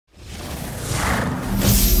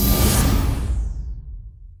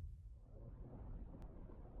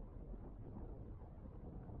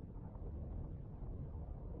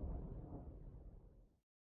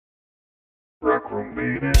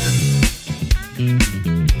Rec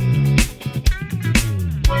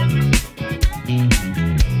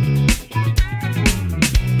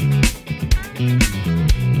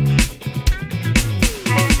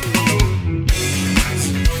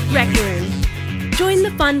Room. Join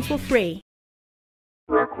the fun for free.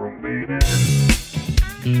 Rec Room meeting.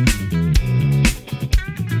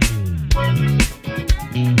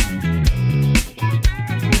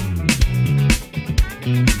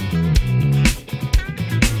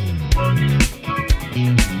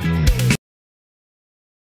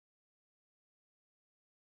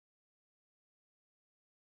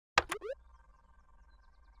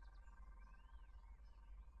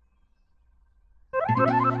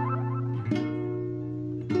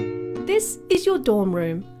 This is your dorm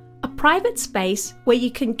room, a private space where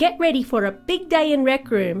you can get ready for a big day in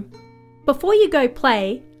Rec Room. Before you go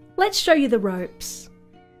play, let's show you the ropes.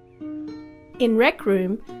 In Rec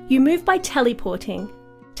Room, you move by teleporting.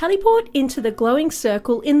 Teleport into the glowing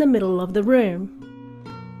circle in the middle of the room.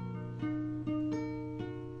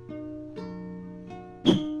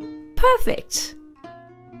 Perfect!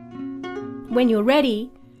 When you're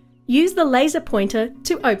ready, use the laser pointer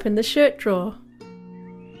to open the shirt drawer.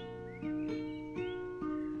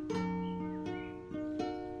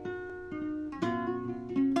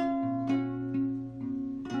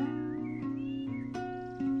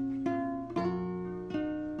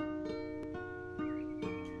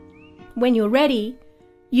 When you're ready,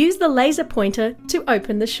 use the laser pointer to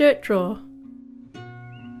open the shirt drawer.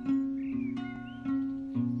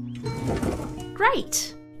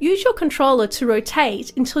 Great! Use your controller to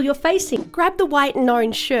rotate until you're facing. Grab the white and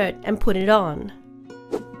orange shirt and put it on.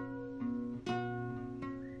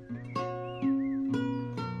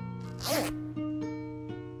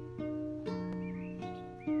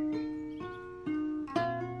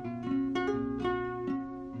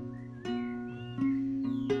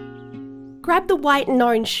 Grab the white and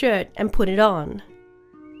orange shirt and put it on.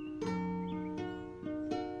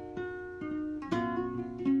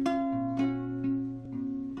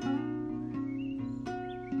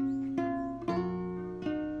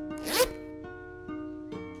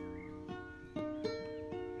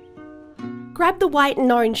 Grab the white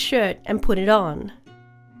and orange shirt and put it on.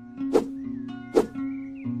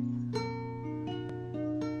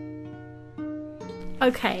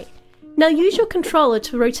 Okay. Now use your controller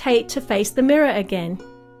to rotate to face the mirror again.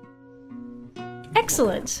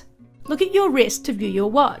 Excellent! Look at your wrist to view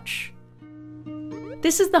your watch.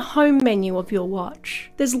 This is the home menu of your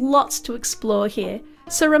watch. There's lots to explore here,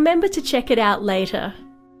 so remember to check it out later.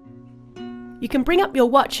 You can bring up your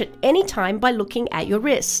watch at any time by looking at your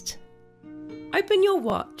wrist. Open your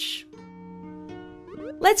watch.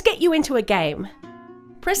 Let's get you into a game.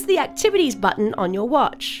 Press the Activities button on your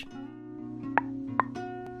watch.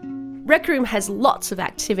 Rec Room has lots of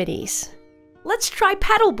activities. Let's try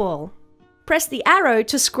Paddleball. Press the arrow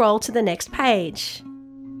to scroll to the next page.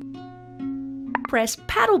 Press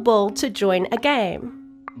Paddleball to join a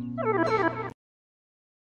game.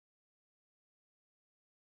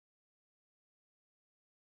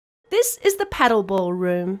 This is the Paddleball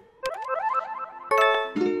room.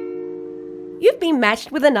 You've been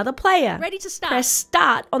matched with another player. Ready to start. Press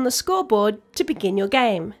Start on the scoreboard to begin your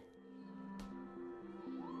game.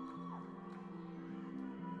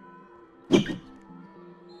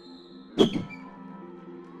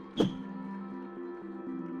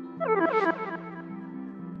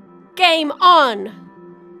 Game on!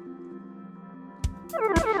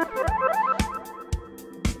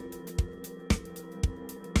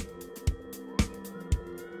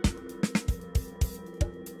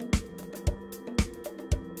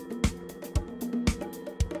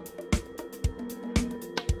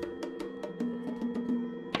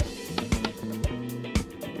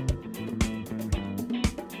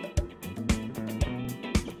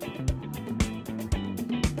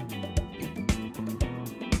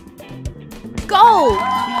 Goal!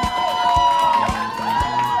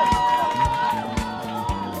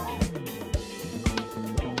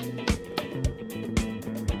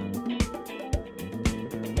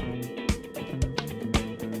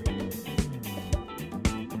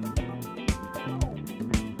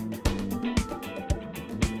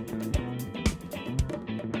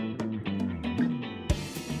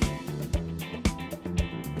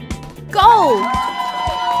 Goal!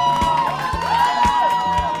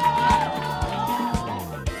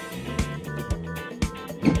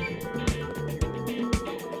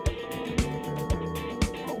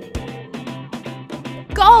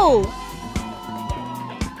 Goal!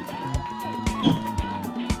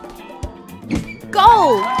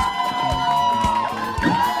 Goal!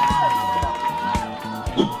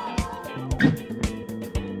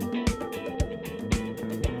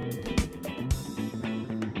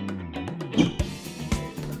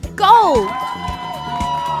 Goal!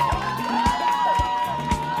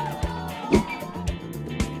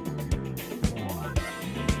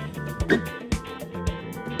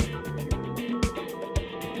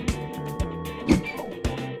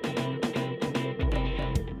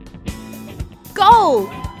 Goal!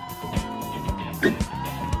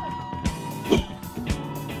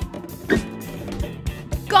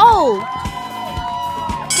 Goal!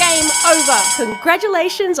 Game over!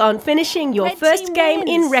 Congratulations on finishing your first game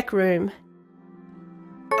in Rec Room.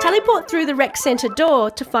 Teleport through the Rec Centre door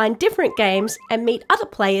to find different games and meet other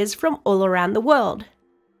players from all around the world.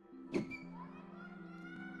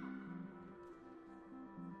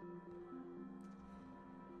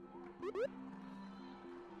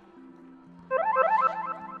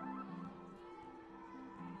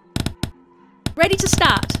 Ready to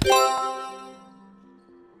start.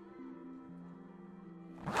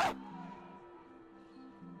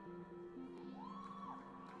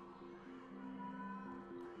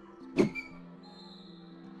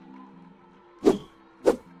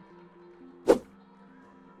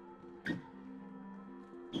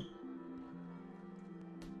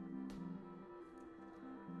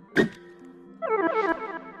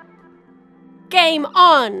 Game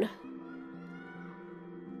on!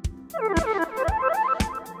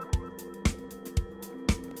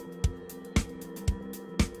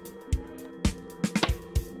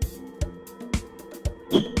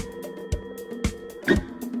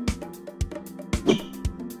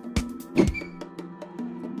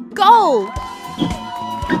 Goal!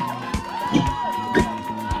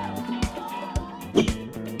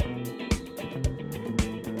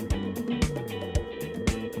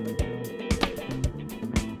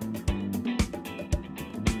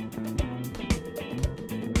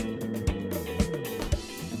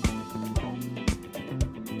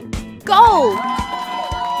 Goal!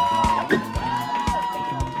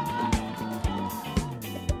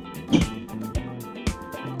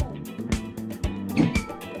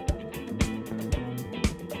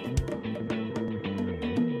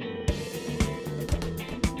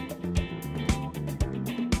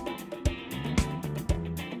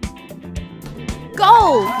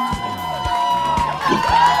 Goal!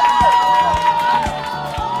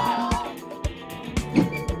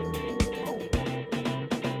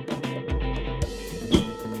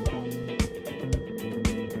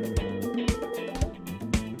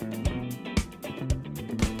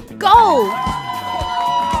 Goal!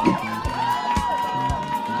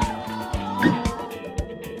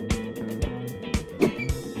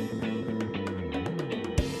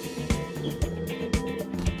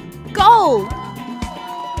 Goal!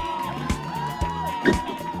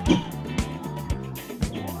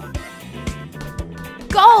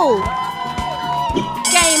 Goal!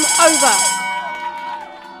 Game over.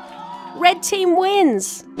 Red team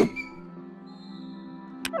wins.